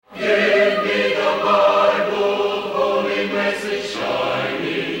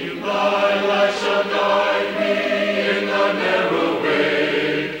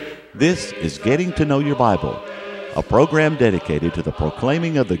This is Getting to Know Your Bible, a program dedicated to the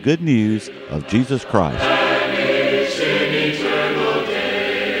proclaiming of the good news of Jesus Christ.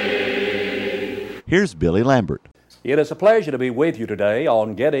 Here's Billy Lambert. It is a pleasure to be with you today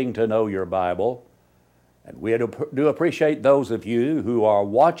on Getting to Know Your Bible. And we do appreciate those of you who are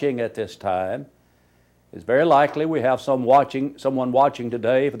watching at this time. It's very likely we have someone watching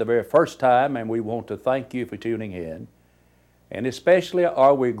today for the very first time, and we want to thank you for tuning in. And especially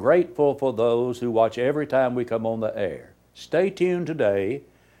are we grateful for those who watch every time we come on the air. Stay tuned today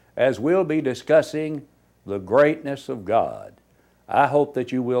as we'll be discussing the greatness of God. I hope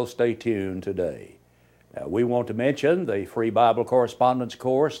that you will stay tuned today. Now, we want to mention the free Bible correspondence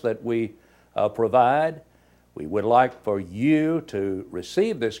course that we provide. We would like for you to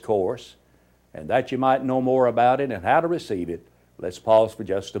receive this course, and that you might know more about it and how to receive it. Let's pause for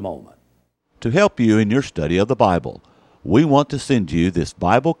just a moment. To help you in your study of the Bible, we want to send you this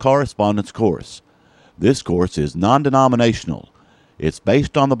Bible correspondence course. This course is non-denominational. It's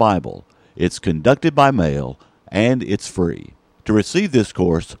based on the Bible. It's conducted by mail, and it's free. To receive this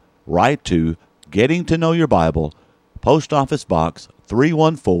course, write to Getting to Know Your Bible, Post Office Box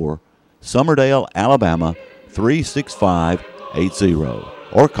 314, Summerdale, Alabama 36580,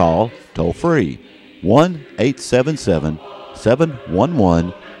 or call toll-free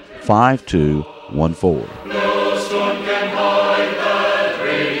 1-877-711-5214.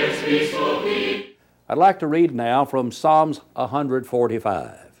 I'd like to read now from Psalms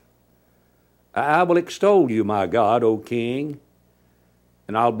 145. I will extol you, my God, O King,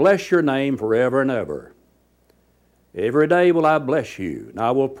 and I'll bless your name forever and ever. Every day will I bless you, and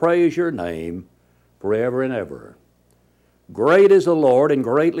I will praise your name forever and ever. Great is the Lord, and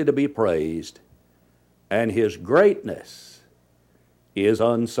greatly to be praised, and his greatness is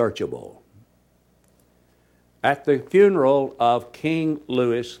unsearchable. At the funeral of King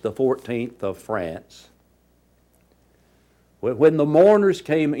Louis XIV of France, when the mourners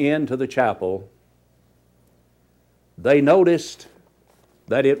came into the chapel, they noticed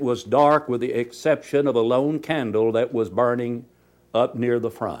that it was dark with the exception of a lone candle that was burning up near the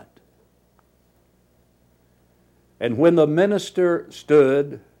front. And when the minister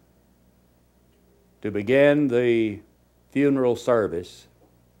stood to begin the funeral service,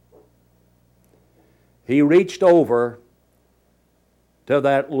 he reached over to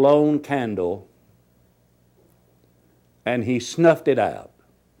that lone candle and he snuffed it out.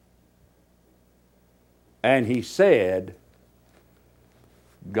 And he said,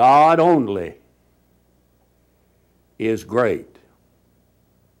 God only is great.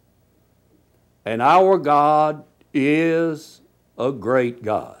 And our God is a great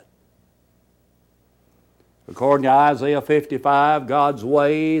God. According to Isaiah 55, God's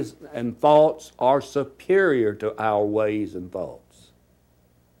ways and thoughts are superior to our ways and thoughts.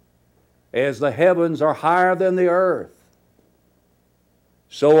 As the heavens are higher than the earth,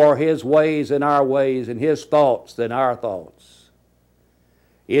 so are his ways and our ways, and his thoughts than our thoughts.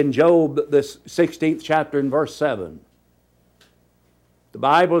 In Job, the 16th chapter and verse 7, the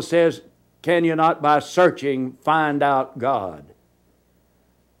Bible says, can you not by searching find out God?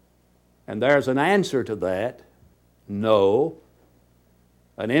 And there's an answer to that. No.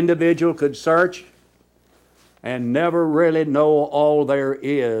 An individual could search and never really know all there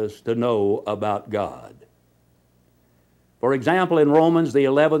is to know about God. For example, in Romans, the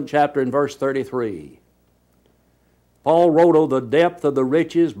 11th chapter and verse 33, Paul wrote of the depth of the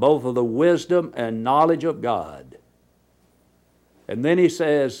riches, both of the wisdom and knowledge of God. And then he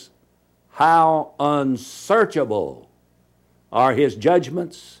says, how unsearchable are his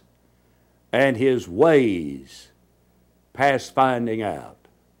judgments and his ways past finding out.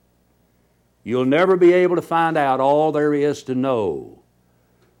 You'll never be able to find out all there is to know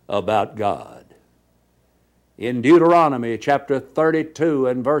about God. In Deuteronomy chapter 32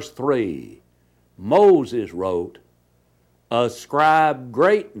 and verse 3, Moses wrote, ascribe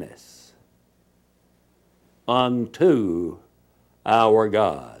greatness unto our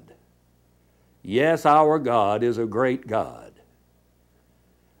God. Yes, our God is a great God.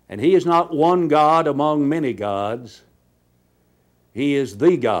 And he is not one God among many gods. He is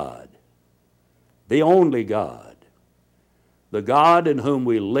the God, the only God, the God in whom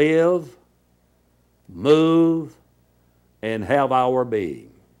we live, move, and have our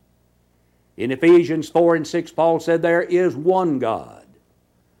being. In Ephesians 4 and 6, Paul said there is one God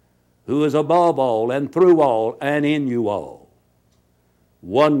who is above all and through all and in you all.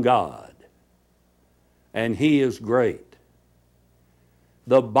 One God, and he is great.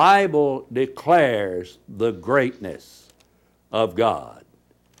 The Bible declares the greatness of God.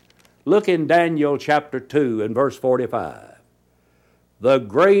 Look in Daniel chapter 2 and verse 45. The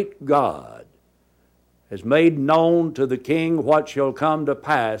great God has made known to the king what shall come to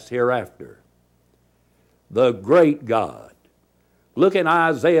pass hereafter. The great God. Look in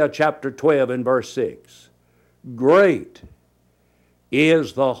Isaiah chapter 12 and verse 6. Great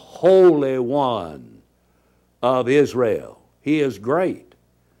is the Holy One of Israel. He is great.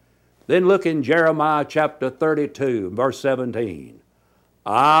 Then look in Jeremiah chapter 32, verse 17.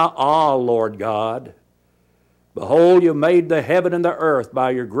 Lord God, behold, you made the heaven and the earth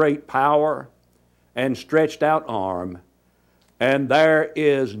by your great power and stretched out arm, and there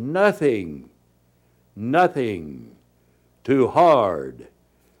is nothing too hard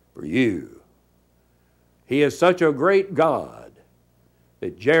for you. He is such a great God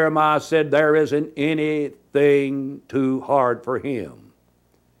that Jeremiah said there isn't anything too hard for him.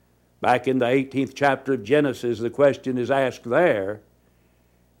 Back in the 18th chapter of Genesis, the question is asked there,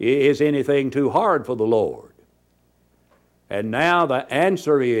 is anything too hard for the Lord? And now the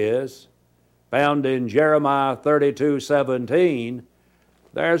answer is found in Jeremiah 32:17,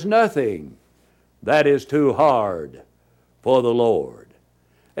 there's nothing that is too hard for the Lord.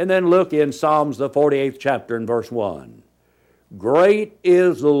 And then look in Psalms the 48th chapter and verse 1. Great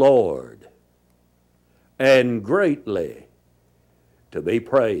is the Lord, and greatly to be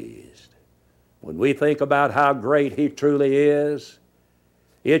praised. When we think about how great He truly is,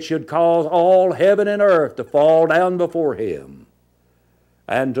 it should cause all heaven and earth to fall down before Him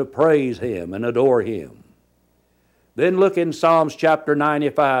and to praise Him and adore Him. Then look in Psalms chapter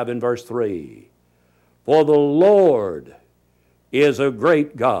 95 and verse 3. For the Lord is a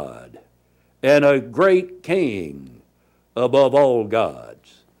great God and a great King above all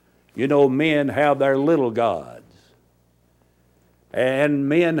gods. You know, men have their little gods. And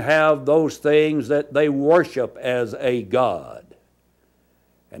men have those things that they worship as a God.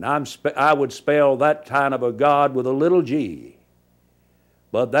 And I would spell that kind of a God with a little g.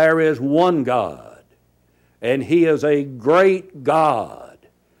 But there is one God, and He is a great God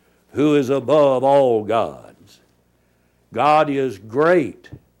who is above all gods. God is great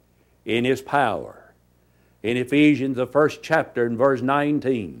in His power. In Ephesians, the first chapter, in verse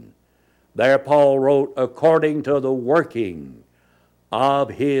 19, there Paul wrote, according to the working of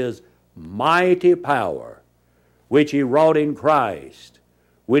His mighty power, which He wrought in Christ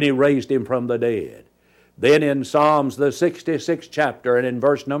when He raised Him from the dead. Then in Psalms, the 66th chapter, and in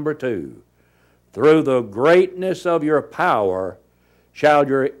verse number 2, through the greatness of your power shall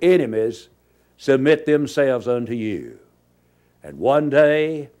your enemies submit themselves unto you. And one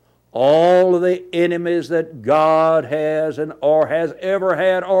day, all of the enemies that God has or has ever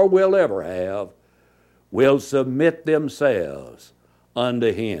had or will ever have will submit themselves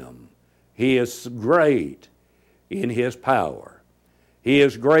unto Him. He is great in His power. He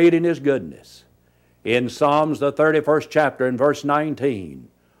is great in His goodness. In Psalms, the 31st chapter, and verse 19,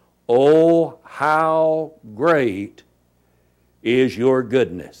 oh, how great is your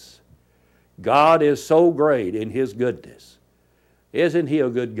goodness. God is so great in His goodness. Isn't He a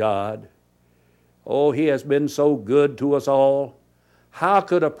good God? Oh, He has been so good to us all. How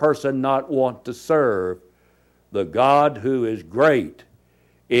could a person not want to serve the God who is great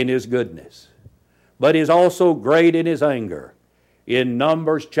in His goodness? But He's also great in His anger. In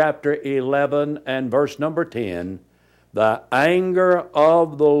Numbers chapter 11 and verse number 10, the anger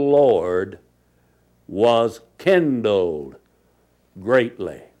of the Lord was kindled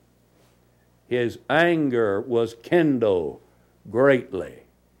greatly. His anger was kindled greatly.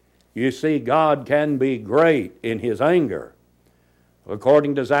 You see, God can be great in His anger.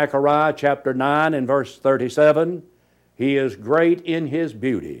 According to Zechariah chapter 9 and verse 37, He is great in His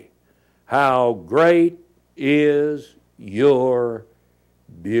beauty. How great is your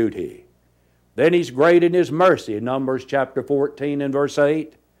beauty. Then He's great in His mercy. Numbers chapter 14 and verse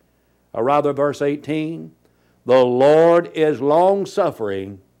 8, or rather verse 18. The Lord is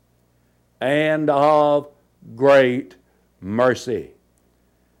long-suffering and of great mercy.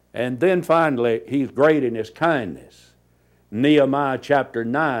 And then finally, He's great in His kindness. Nehemiah chapter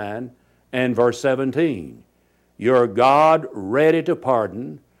 9 and verse 17. Your God ready to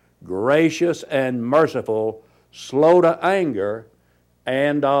pardon, gracious and merciful, slow to anger,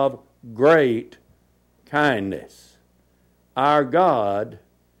 and of great kindness. Our God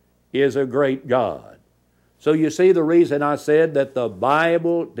is a great God. So you see the reason I said that the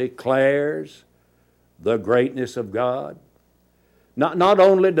Bible declares the greatness of God. Not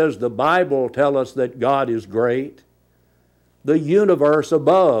only does the Bible tell us that God is great, the universe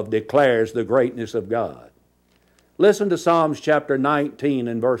above declares the greatness of God. Listen to Psalms chapter 19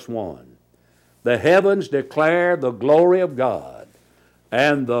 and verse 1. The heavens declare the glory of God,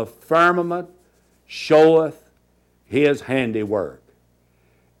 and the firmament showeth His handiwork.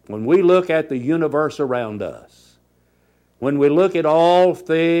 When we look at the universe around us, when we look at all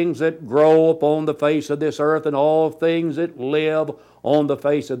things that grow upon the face of this earth and all things that live on the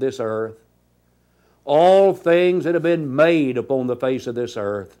face of this earth, all things that have been made upon the face of this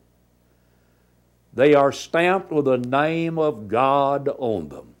earth, they are stamped with the name of God on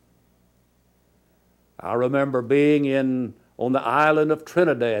them. I remember being on the island of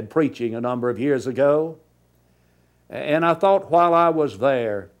Trinidad preaching a number of years ago, and I thought while I was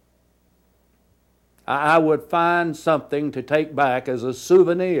there, I would find something to take back as a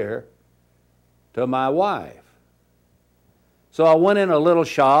souvenir to my wife. So I went in a little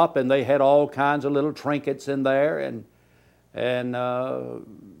shop, and they had all kinds of little trinkets in there, and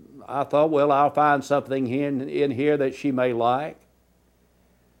I thought, well, I'll find something in here that she may like.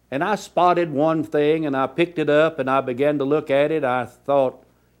 And I spotted one thing, and I picked it up, and I began to look at it. I thought,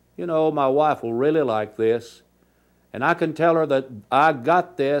 my wife will really like this. And I can tell her that I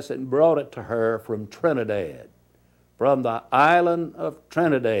got this and brought it to her from Trinidad, from the island of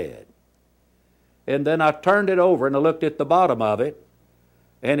Trinidad. And then I turned it over and I looked at the bottom of it,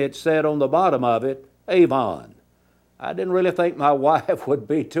 and it said on the bottom of it, Avon. I didn't really think my wife would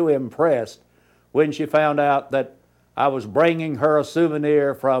be too impressed when she found out that I was bringing her a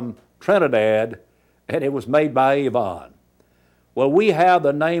souvenir from Trinidad, and it was made by Avon. Well, we have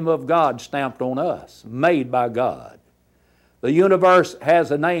the name of God stamped on us, made by God. The universe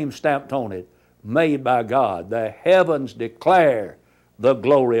has a name stamped on it, made by God. The heavens declare the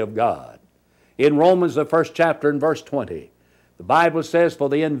glory of God. In Romans, the 1st chapter and verse 20, the Bible says, "For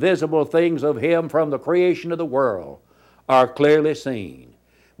the invisible things of Him from the creation of the world are clearly seen,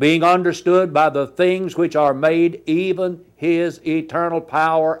 being understood by the things which are made, even His eternal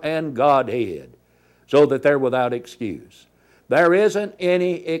power and Godhead, so that they're without excuse." There isn't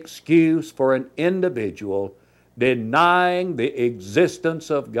any excuse for an individual denying the existence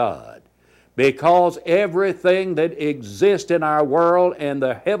of God, because everything that exists in our world and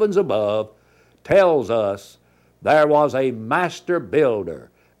the heavens above tells us there was a master builder,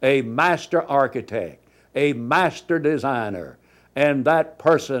 a master architect, a master designer, and that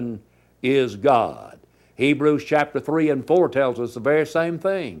person is God. Hebrews chapter 3 and 4 tells us the very same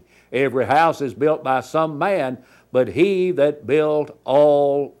thing. Every house is built by some man, but He that built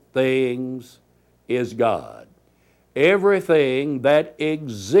all things is God. Everything that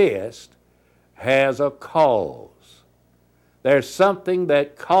exists has a cause. There's something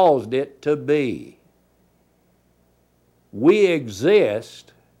that caused it to be. We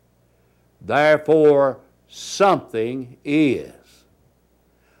exist, therefore something is.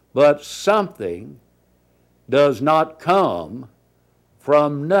 But something does not come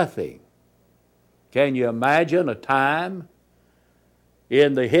from nothing. Can you imagine a time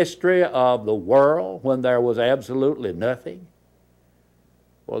in the history of the world when there was absolutely nothing?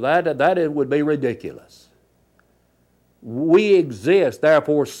 Well, that would be ridiculous. We exist,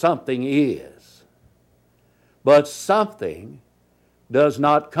 therefore something is. But something does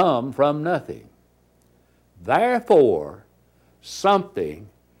not come from nothing. Therefore, something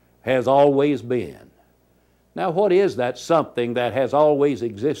has always been. Now, what is that something that has always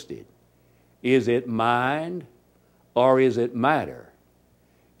existed? Is it mind or is it matter?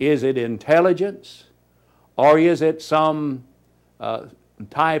 Is it intelligence or is it some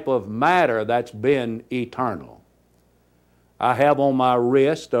type of matter that's been eternal? I have on my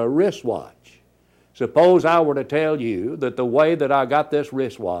wrist a wristwatch. Suppose I were to tell you that the way that I got this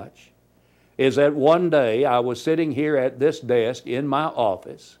wristwatch is that one day I was sitting here at this desk in my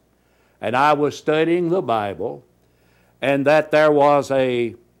office and I was studying the Bible, and that there was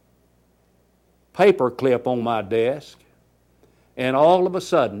a paper clip on my desk, and all of a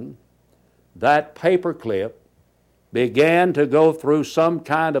sudden that paper clip began to go through some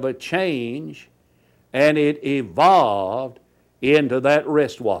kind of a change, and it evolved into that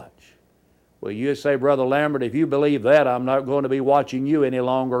wristwatch. Well, you say, Brother Lambert, if you believe that, I'm not going to be watching you any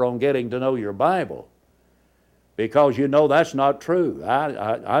longer on Getting to Know Your Bible, because you know that's not true.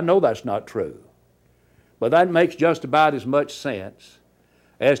 I know that's not true. But that makes just about as much sense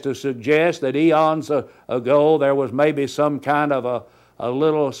as to suggest that eons ago there was maybe some kind of a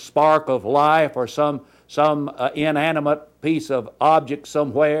little spark of life or some inanimate piece of object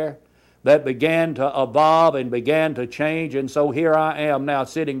somewhere that began to evolve and began to change, and so here I am now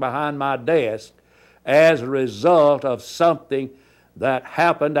sitting behind my desk as a result of something that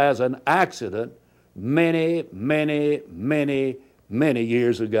happened as an accident many, many, many, many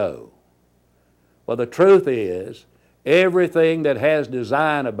years ago. Well, the truth is, everything that has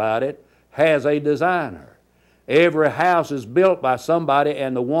design about it has a designer. Every house is built by somebody,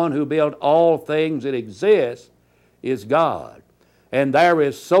 and the one who built all things that exist is God. And there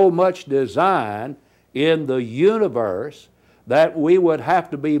is so much design in the universe that we would have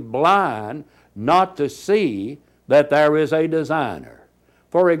to be blind not to see that there is a designer.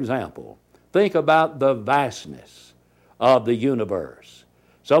 For example, think about the vastness of the universe.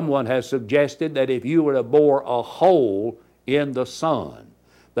 Someone has suggested that if you were to bore a hole in the sun,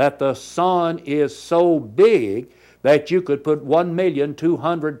 that the sun is so big that you could put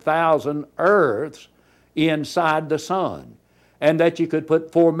 1,200,000 earths inside the sun, and that you could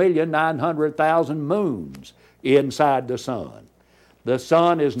put 4,900,000 moons inside the sun. The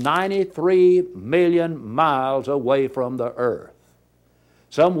sun is 93 million miles away from the earth.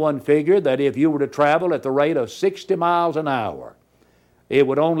 Someone figured that if you were to travel at the rate of 60 miles an hour, it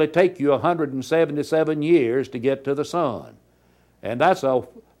would only take you 177 years to get to the sun. And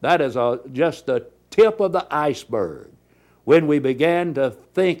that is just the tip of the iceberg when we began to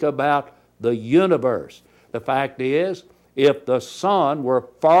think about the universe. The fact is, if the sun were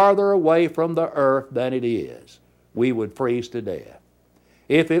farther away from the earth than it is, we would freeze to death.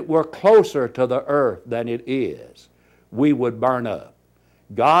 If it were closer to the earth than it is, we would burn up.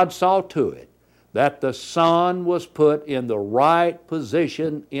 God saw to it that the sun was put in the right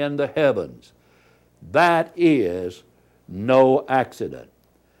position in the heavens. That is no accident.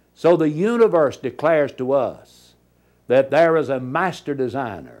 So the universe declares to us that there is a master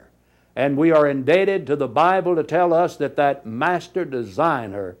designer, and we are indebted to the Bible to tell us that that master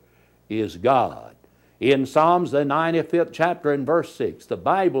designer is God. In Psalms, the 95th chapter and verse 6, the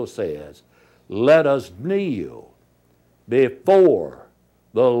Bible says, "Let us kneel before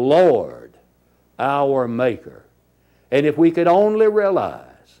the Lord our Maker." And if we could only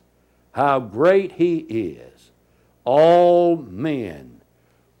realize how great He is, all men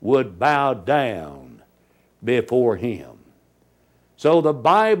would bow down before Him. So the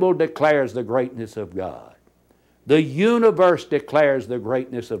Bible declares the greatness of God. The universe declares the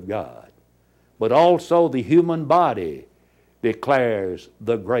greatness of God. But also the human body declares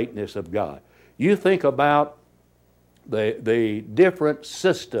the greatness of God. You think about the different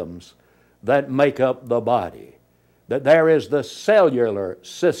systems that make up the body. That there is the cellular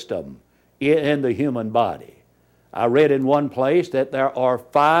system in the human body. I read in one place that there are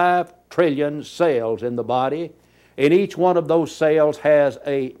 5 trillion cells in the body, and each one of those cells has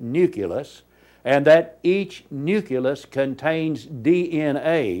a nucleus, and that each nucleus contains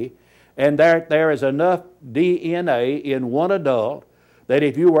DNA, and there is enough DNA in one adult that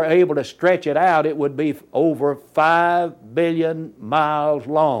if you were able to stretch it out, it would be over 5 billion miles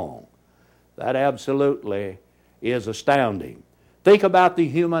long. That absolutely is astounding. Think about the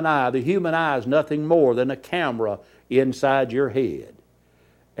human eye. The human eye is nothing more than a camera inside your head.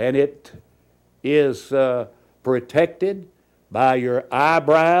 And it is protected by your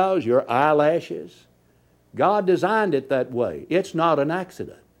eyebrows, your eyelashes. God designed it that way. It's not an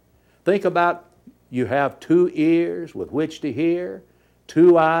accident. Think about, you have 2 ears with which to hear,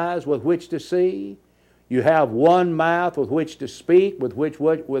 2 eyes with which to see. You have 1 mouth with which to speak, with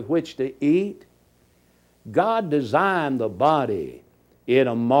which to eat. God designed the body in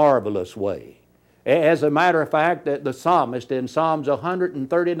a marvelous way. As a matter of fact, the psalmist in Psalms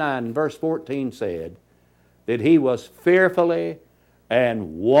 139 verse 14 said that he was fearfully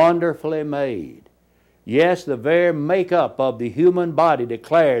and wonderfully made. Yes, the very makeup of the human body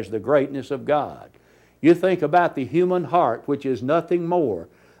declares the greatness of God. You think about the human heart, which is nothing more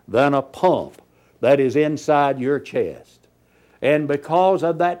than a pump that is inside your chest. And because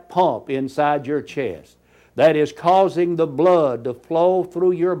of that pump inside your chest that is causing the blood to flow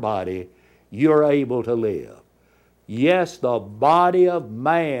through your body, you're able to live. Yes, the body of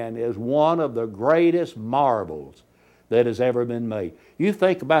man is one of the greatest marvels that has ever been made. You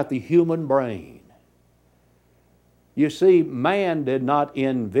think about the human brain. You see, man did not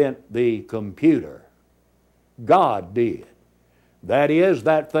invent the computer. God did. That is,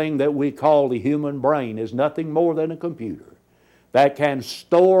 that thing that we call the human brain is nothing more than a computer that can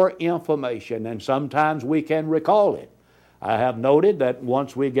store information, and sometimes we can recall it. I have noted that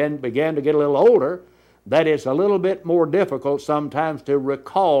once we began to get a little older, that it's a little bit more difficult sometimes to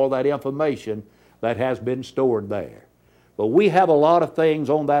recall that information that has been stored there. But we have a lot of things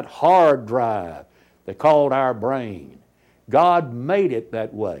on that hard drive that called our brain. God made it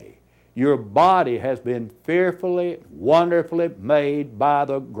that way. Your body has been fearfully, wonderfully made by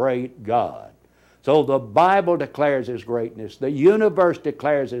the great God. So the Bible declares His greatness, the universe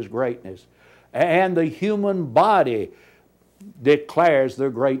declares His greatness, and the human body declares the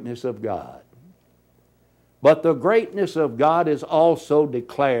greatness of God. But the greatness of God is also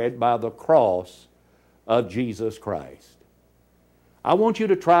declared by the cross of Jesus Christ. I want you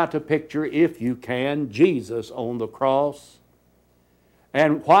to try to picture, if you can, Jesus on the cross.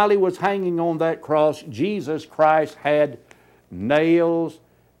 And while he was hanging on that cross, Jesus Christ had nails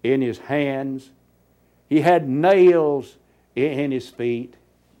in his hands. He had nails in his feet.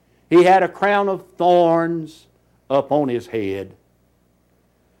 He had a crown of thorns upon his head.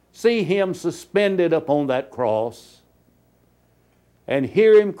 See him suspended upon that cross and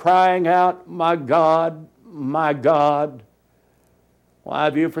hear him crying out, my God, why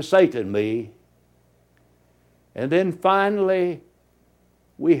have you forsaken me? And then finally,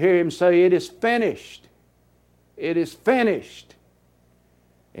 we hear him say, it is finished. It is finished.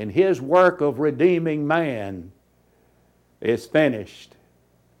 And his work of redeeming man is finished.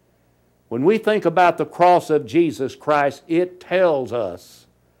 When we think about the cross of Jesus Christ, it tells us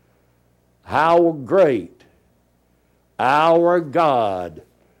how great our God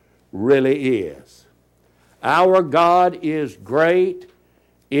really is. Our God is great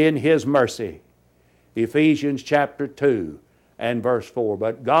in his mercy. Ephesians chapter 2 and verse 4.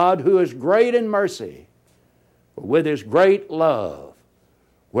 But God, who is great in mercy, with his great love,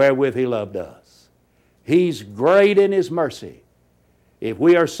 wherewith he loved us. He's great in his mercy. If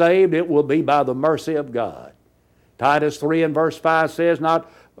we are saved, it will be by the mercy of God. Titus 3 and verse 5 says,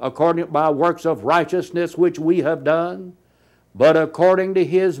 not according by works of righteousness which we have done, but according to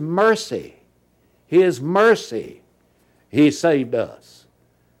his mercy. His mercy, he saved us.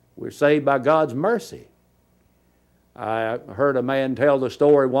 We're saved by God's mercy. I heard a man tell the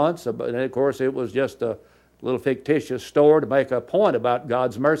story once, and of course it was just a little fictitious story to make a point about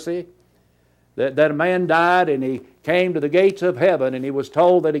God's mercy, that a man died and he came to the gates of heaven and he was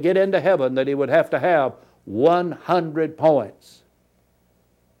told that to get into heaven that he would have to have 100 points.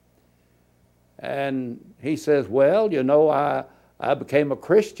 And he says, well, you know, I became a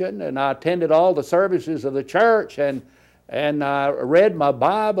Christian and I attended all the services of the church and I read my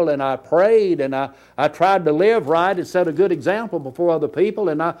Bible and I prayed and I tried to live right and set a good example before other people,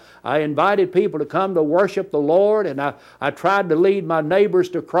 and I invited people to come to worship the Lord, and I tried to lead my neighbors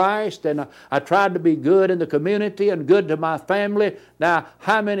to Christ, and I tried to be good in the community and good to my family. Now,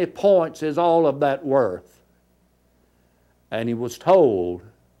 how many points is all of that worth? And he was told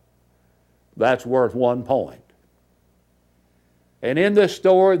that's worth 1 point. And in this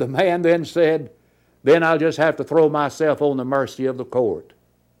story, the man then said, then I'll just have to throw myself on the mercy of the court.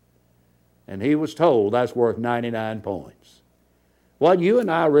 And he was told that's worth 99 points. What you and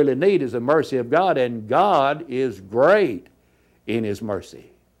I really need is the mercy of God, and God is great in his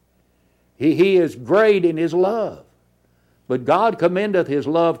mercy. He is great in his love. But God commendeth his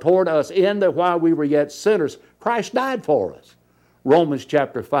love toward us in that while we were yet sinners, Christ died for us. Romans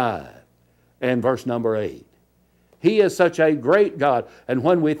chapter 5 and verse number 8. He is such a great God. And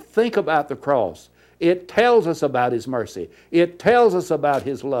when we think about the cross, it tells us about his mercy. It tells us about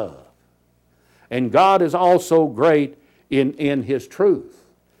his love. And God is also great in his truth.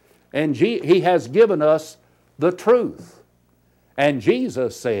 And he has given us the truth. And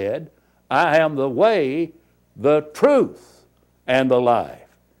Jesus said, I am the way, the truth, and the life.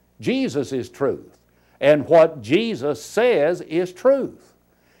 Jesus is truth. And what Jesus says is truth.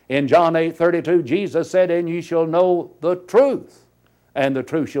 In John 8:32, Jesus said, and you shall know the truth, and the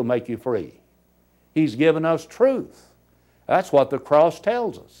truth shall make you free. He's given us truth. That's what the cross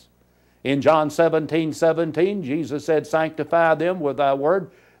tells us. In John 17:17, Jesus said, sanctify them with thy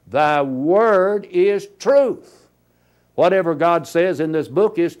word. Thy word is truth. Whatever God says in this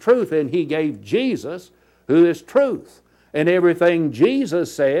book is truth, and he gave Jesus, who is truth. And everything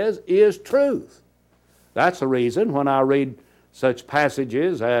Jesus says is truth. That's the reason when I read such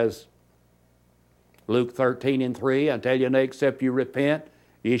passages as Luke 13:3, I tell you, nay, except you repent,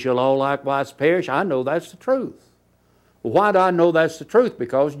 ye shall all likewise perish. I know that's the truth. Well, why do I know that's the truth?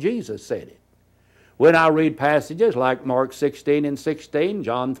 Because Jesus said it. When I read passages like Mark 16:16,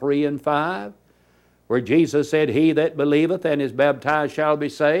 John 3:5, where Jesus said, he that believeth and is baptized shall be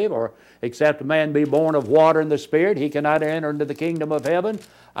saved, or except a man be born of water and the Spirit, he cannot enter into the kingdom of heaven,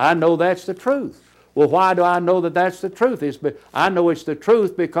 I know that's the truth. Well, why do I know that that's the truth? I know it's the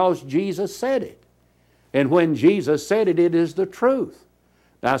truth because Jesus said it. And when Jesus said it, it is the truth.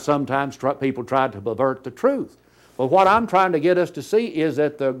 Now, sometimes people try to pervert the truth. But what I'm trying to get us to see is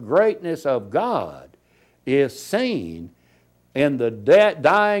that the greatness of God is seen in the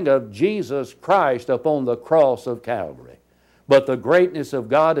dying of Jesus Christ upon the cross of Calvary. But the greatness of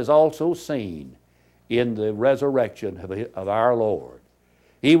God is also seen in the resurrection of our Lord.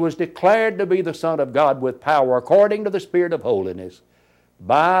 He was declared to be the Son of God with power according to the Spirit of holiness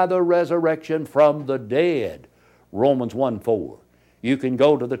by the resurrection from the dead. Romans 1:4. You can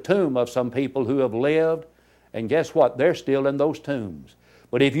go to the tomb of some people who have lived, and guess what? They're still in those tombs.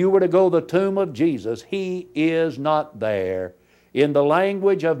 But if you were to go to the tomb of Jesus, he is not there. In the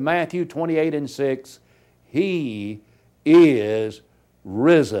language of Matthew 28:6, He is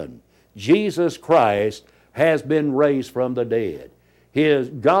risen. Jesus Christ has been raised from the dead.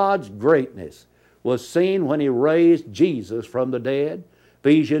 God's greatness was seen when He raised Jesus from the dead.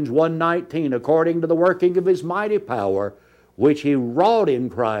 Ephesians 1:19, according to the working of His mighty power, which He wrought in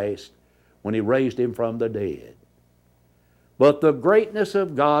Christ when He raised Him from the dead. But the greatness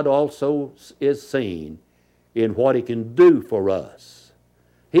of God also is seen in what He can do for us.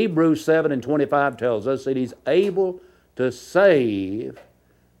 Hebrews 7:25 tells us that He's able to save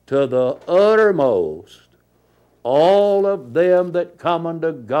to the uttermost all of them that come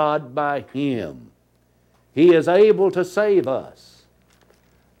unto God by Him. He is able to save us,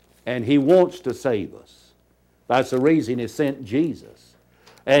 and He wants to save us. That's the reason He sent Jesus.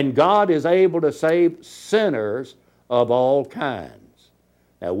 And God is able to save sinners of all kinds.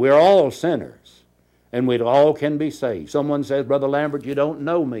 Now, we're all sinners, and we all can be saved. Someone says, Brother Lambert, you don't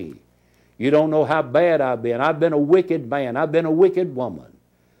know me. You don't know how bad I've been. I've been a wicked man. I've been a wicked woman.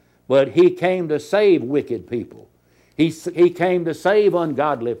 But He came to save wicked people. He came to save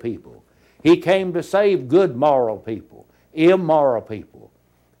ungodly people. He came to save good moral people, immoral people.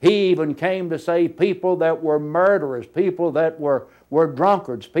 He even came to save people that were murderers, people that were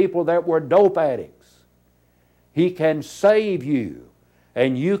drunkards, people that were dope addicts. He can save you,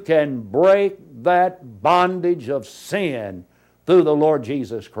 and you can break that bondage of sin through the Lord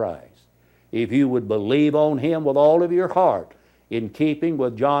Jesus Christ. If you would believe on Him with all of your heart, in keeping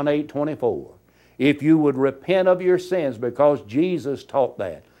with John 8:24. If you would repent of your sins, because Jesus taught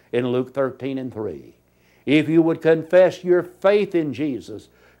that in Luke 13:3. If you would confess your faith in Jesus,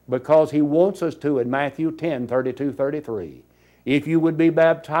 because He wants us to in Matthew 10:32-33. If you would be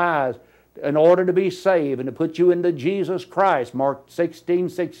baptized in order to be saved and to put you into Jesus Christ, Mark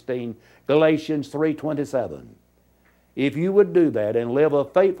 16:16, Galatians 3:27. If you would do that and live a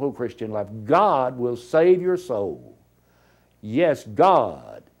faithful Christian life, God will save your soul. Yes,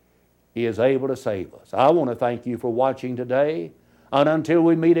 God is able to save us. I want to thank you for watching today. And until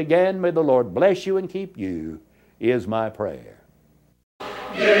we meet again, may the Lord bless you and keep you, is my prayer.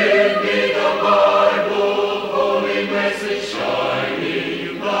 Give me the Bible, holy message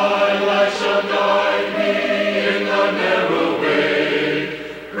shining. Thy light shall guide me in the narrow way.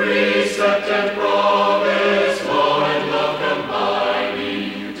 Precept and promise, law and love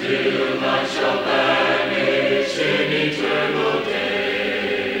combining, till night shall vanish in eternal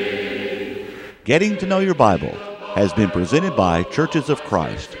day. Getting to Know Your Bible has been presented by Churches of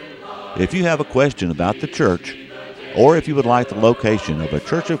Christ. If you have a question about the church, or if you would like the location of a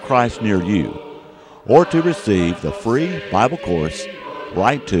Church of Christ near you, or to receive the free Bible course,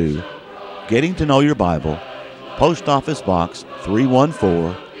 write to Getting to Know Your Bible, Post Office Box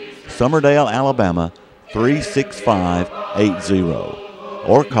 314, Summerdale, Alabama 36580,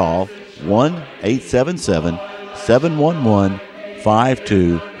 or call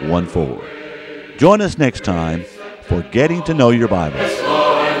 1-877-711-5214. Join us next time for Getting to Know Your Bible.